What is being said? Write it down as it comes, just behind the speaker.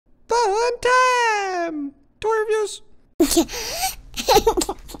FunTime! Toy reviews. Oh,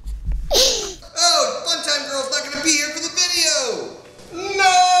 FunTime Girl's not gonna be here for the video!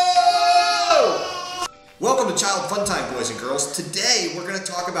 No! Welcome to Child FunTime, boys and girls. Today, we're gonna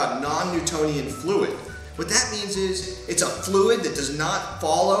talk about non-Newtonian fluid. What that means is, it's a fluid that does not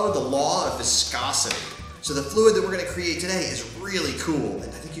follow the law of viscosity. So the fluid that we're gonna create today is really cool, and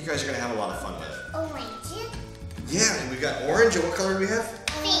I think you guys are gonna have a lot of fun with it. Orange. Yeah, and we've got orange, and what color do we have?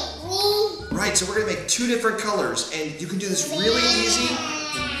 Pink. Right, so we're gonna make two different colors, and you can do this really easy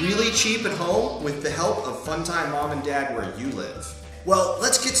and really cheap at home with the help of FunTime Mom and Dad where you live. Well,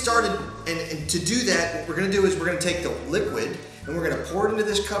 let's get started, and to do that, what we're gonna do is we're gonna take the liquid, and we're gonna pour it into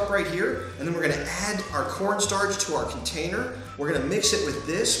this cup right here, and then we're gonna add our cornstarch to our container. We're gonna mix it with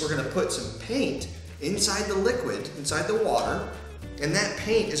this, we're gonna put some paint inside the liquid, inside the water, and that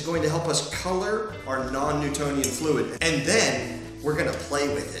paint is going to help us color our non-Newtonian fluid. And then we're gonna play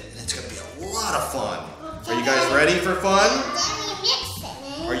with it, and it's gonna be a lot of fun. Are you guys ready for fun?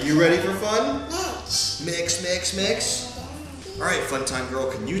 Are you ready for fun? Mix, mix, mix. All right, FunTime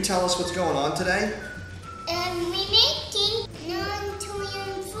Girl, can you tell us what's going on today? We're making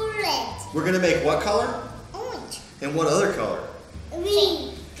non-Newtonian fluid. We're gonna make what color? Orange. And what other color?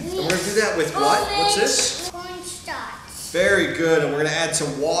 Green. And we're gonna do that with what? What's this? Cornstarch. Very good, and we're gonna add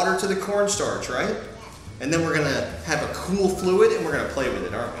some water to the cornstarch, right? And then we're gonna have a cool fluid and we're gonna play with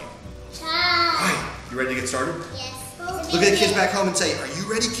it, aren't we? All right, you ready to get started? Yes. Look at the kids back home and say, are you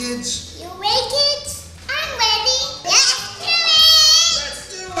ready, kids? You ready, kids? I'm ready. Let's do it.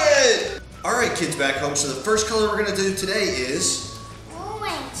 Let's do it! All right, kids back home, so the first color we're gonna do today is?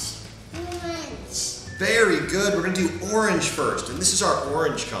 Orange. Orange. Very good, we're gonna do orange first, and this is our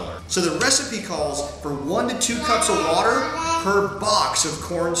orange color. So the recipe calls for 1 to 2 cups of water per box of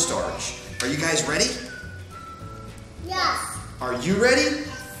cornstarch. Are you guys ready? Yes. Are you ready?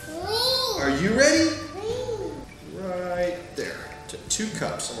 Green. Are you ready? Green. Right there, to 2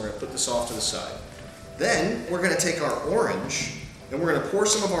 cups, and we're gonna put this off to the side. Then we're gonna take our orange, and we're gonna pour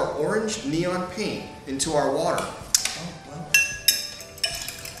some of our orange neon paint into our water. Oh, well.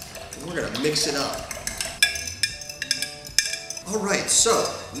 And we're gonna mix it up. All right, so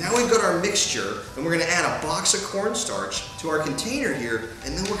now we've got our mixture, and we're gonna add a box of cornstarch to our container here,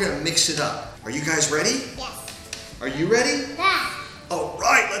 and then we're gonna mix it up. Are you guys ready? Yes. Are you ready? That. All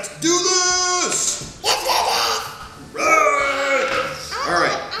right, let's do this! Yes, yes, Right! All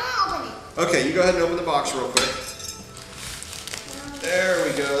right. I'll open it. Okay, you go ahead and open the box real quick. There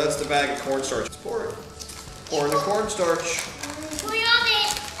we go. That's the bag of cornstarch. Let's pour it. Pour in the cornstarch. Put it on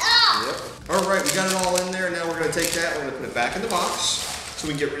it. Oh. Yep. All right, we got it all in there. Now we're going to take that. We're going to put it back in the box so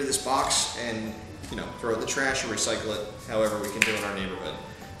we can get rid of this box and, throw it in the trash or recycle it however we can do in our neighborhood.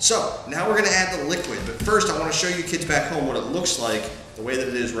 So now we're going to add the liquid. But first, I want to show you kids back home what it looks like the way that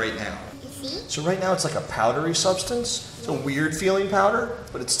it is right now. You see? So right now it's like a powdery substance. It's a weird feeling powder,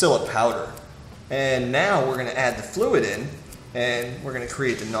 but it's still a powder. And now we're gonna add the fluid in, and we're gonna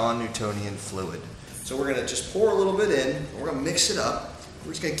create the non-Newtonian fluid. So we're going to just pour a little bit in. And we're going to mix it up.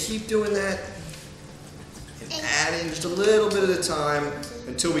 We're just going to keep doing that and adding just a little bit at a time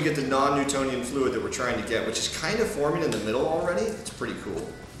until we get the non-Newtonian fluid that we're trying to get, which is kind of forming in the middle already. It's pretty cool.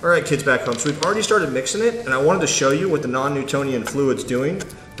 All right, kids back home, so we've already started mixing it, and I wanted to show you what the non-Newtonian fluid's doing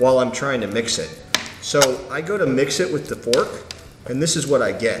while I'm trying to mix it. So I go to mix it with the fork, and this is what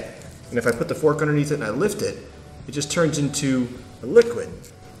I get. And if I put the fork underneath it and I lift it, it just turns into a liquid,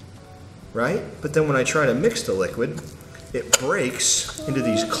 right? But then when I try to mix the liquid, it breaks into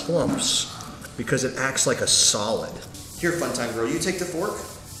these clumps because it acts like a solid. Here, FunTime Girl, you take the fork.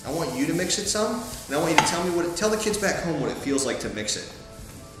 I want you to mix it some, and I want you to tell me tell the kids back home what it feels like to mix it.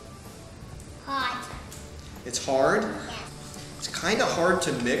 Hot. It's hard. Yes. It's kind of hard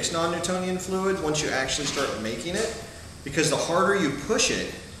to mix non-Newtonian fluid once you actually start making it, because the harder you push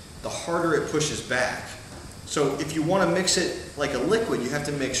it, the harder it pushes back. So if you want to mix it like a liquid, you have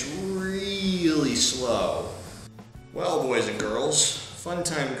to mix really slow. Well, boys and girls,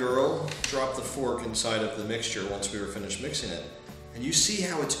 FunTime Girl dropped the fork inside of the mixture once we were finished mixing it. And you see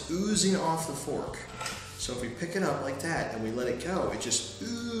how it's oozing off the fork. So if we pick it up like that and we let it go, it just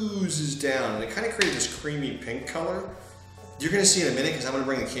oozes down, and it kind of creates this creamy pink color. You're going to see in a minute because I'm going to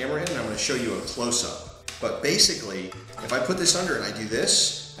bring the camera in and I'm going to show you a close-up. But basically, if I put this under and I do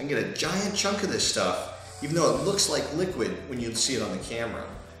this, I can get a giant chunk of this stuff, even though it looks like liquid when you see it on the camera.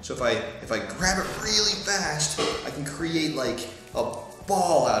 So if I grab it really fast, I can create like a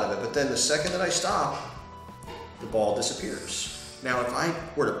ball out of it. But then the second that I stop, the ball disappears. Now if I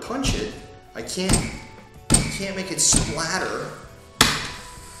were to punch it, I can't make it splatter.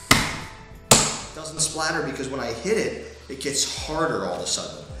 It doesn't splatter because when I hit it, it gets harder all of a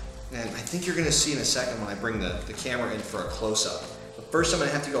sudden. And I think you're gonna see in a second when I bring the camera in for a close-up. But first I'm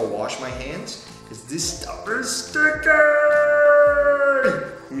gonna have to go wash my hands, because this stuff is sticky!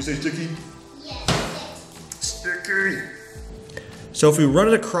 Can you say sticky? Yes. Sticky! So if we run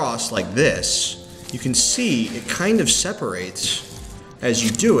it across like this, you can see it kind of separates as you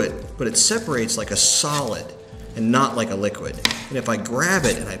do it, but it separates like a solid and not like a liquid. And if I grab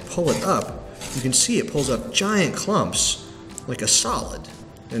it and I pull it up, you can see it pulls up giant clumps like a solid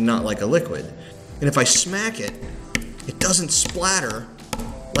and not like a liquid. And if I smack it, it doesn't splatter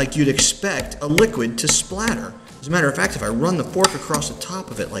like you'd expect a liquid to splatter. As a matter of fact, if I run the fork across the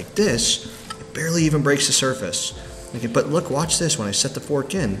top of it like this, it barely even breaks the surface. But look, watch this. When I set the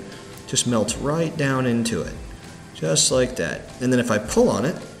fork in, it just melts right down into it. Just like that. And then if I pull on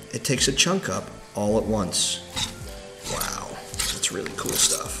it, it takes a chunk up all at once. Wow, that's really cool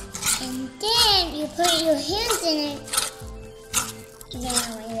stuff. And then you put your hands in it. Yeah,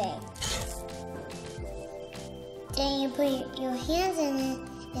 like that. Then you put your hands in it,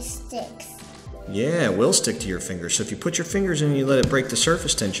 it sticks. Yeah, it will stick to your fingers. So if you put your fingers in and you let it break the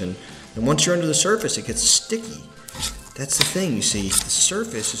surface tension, and once you're under the surface, it gets sticky. That's the thing, you see. The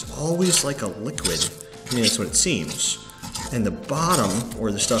surface is always like a liquid. I mean, that's what it seems. And the bottom,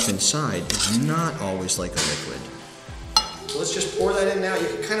 or the stuff inside, is not always like a liquid. So let's just pour that in now. You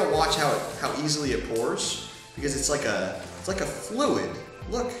can kind of watch how easily it pours, because it's like a fluid.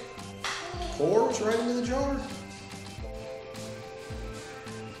 Look, pours right into the jar.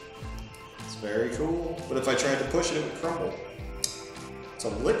 It's very cool. But if I tried to push it, it would crumble. It's a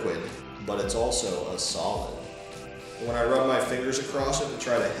liquid, but it's also a solid. When I rub my fingers across it to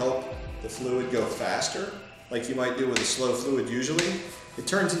try to help the fluid go faster, like you might do with a slow fluid usually, it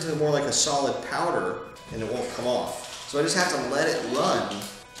turns into more like a solid powder and it won't come off. So I just have to let it run.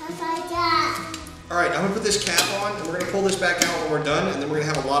 All right, I'm gonna put this cap on and we're gonna pull this back out when we're done, and then we're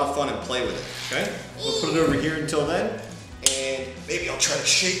gonna have a lot of fun and play with it, okay? We'll put it over here until then, and maybe I'll try to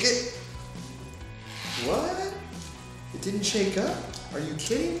shake it. What? It didn't shake up? Are you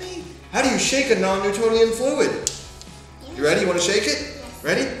kidding me? How do you shake a non-Newtonian fluid? You ready? You wanna shake it?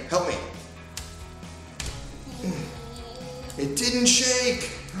 Ready? Help me. It didn't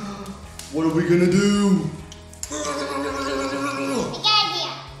shake. What are we gonna do? I got an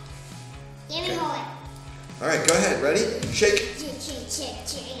idea. Give me hold it. All right, go ahead. Ready? Shake.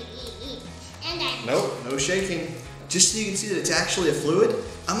 And then. Nope, no shaking. Just so you can see that it's actually a fluid,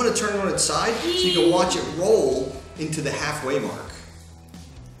 I'm gonna turn it on its side so you can watch it roll into the halfway mark.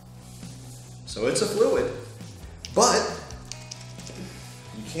 So it's a fluid, but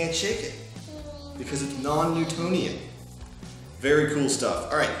you can't shake it because it's non-Newtonian. Very cool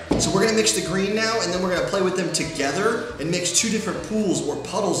stuff. All right, so we're gonna mix the green now, and then we're gonna play with them together and mix two different pools or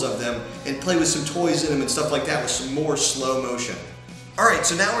puddles of them and play with some toys in them and stuff like that with some more slow motion. All right,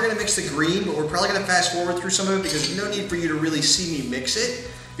 so now we're gonna mix the green, but we're probably gonna fast forward through some of it because there's no need for you to really see me mix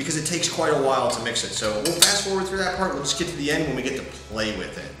it because it takes quite a while to mix it. So we'll fast forward through that part. We'll just get to the end when we get to play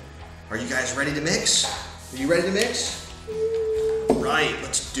with it. Are you guys ready to mix? Are you ready to mix? Right,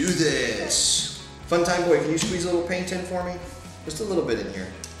 let's do this. FunTime boy, can you squeeze a little paint in for me? Just a little bit in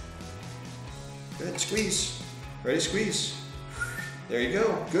here. Good, squeeze. Ready, squeeze. There you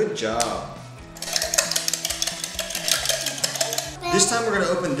go, good job. This time we're gonna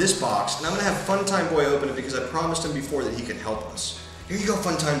open this box, and I'm gonna have FunTime boy open it because I promised him before that he could help us. Here you go,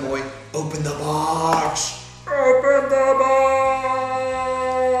 FunTime boy. Open the box. Open the box.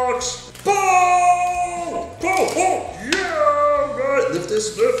 Pull! Pull, pull! Yeah, right. Lift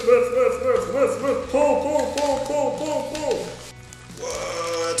this, lift, pull, pull, pull, pull, pull, pull.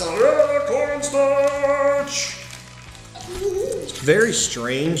 It's a cornstarch. It's very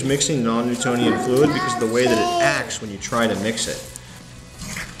strange mixing non-Newtonian fluid because of the way that it acts when you try to mix it.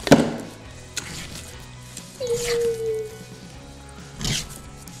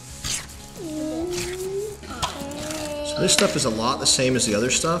 So this stuff is a lot the same as the other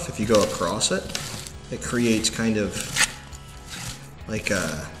stuff. If you go across it, it creates kind of like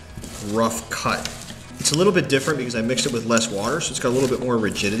a rough cut. It's a little bit different because I mixed it with less water, so it's got a little bit more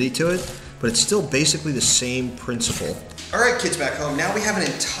rigidity to it, but it's still basically the same principle. All right, kids back home, now we have an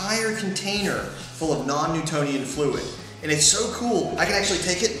entire container full of non-Newtonian fluid. And it's so cool, I can actually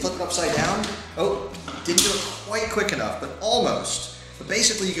take it and flip it upside down. Oh, didn't do it quite quick enough, but almost. But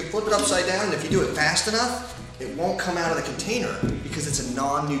basically you can flip it upside down, and if you do it fast enough, it won't come out of the container because it's a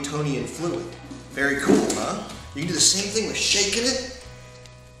non-Newtonian fluid. Very cool, huh? You can do the same thing with shaking it.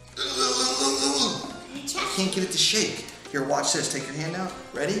 Can't get it to shake. Here, watch this. Take your hand out.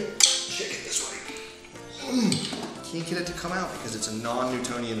 Ready? Shake it this way. Can't get it to come out because it's a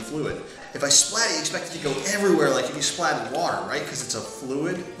non-Newtonian fluid. If I splat it, you expect it to go everywhere like if you splatted water, right? Because it's a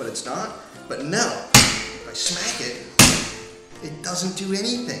fluid, but it's not. But no, if I smack it, it doesn't do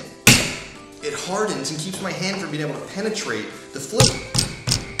anything. It hardens and keeps my hand from being able to penetrate the fluid.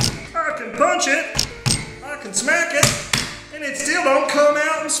 I can punch it, I can smack it, and it still don't come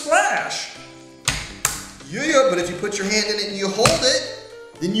out and splash. Yeah, but if you put your hand in it and you hold it,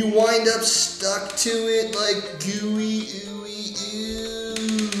 then you wind up stuck to it like gooey, ooey,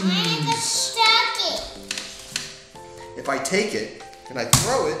 ooze. I got stuck it. If I take it and I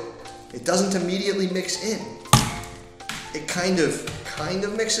throw it, it doesn't immediately mix in. It kind of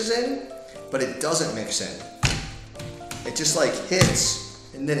mixes in, but it doesn't mix in. It just like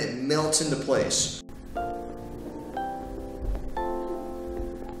hits and then it melts into place.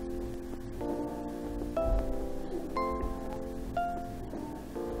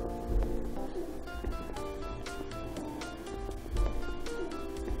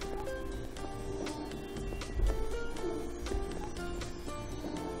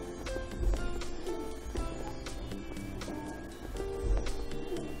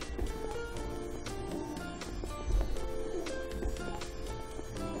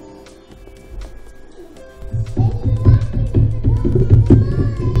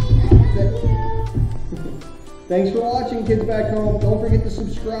 Thanks for watching, kids back home. Don't forget to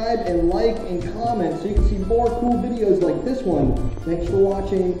subscribe and like and comment so you can see more cool videos like this one. Thanks for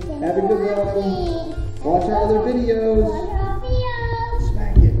watching. Have a good one. Watch our other videos.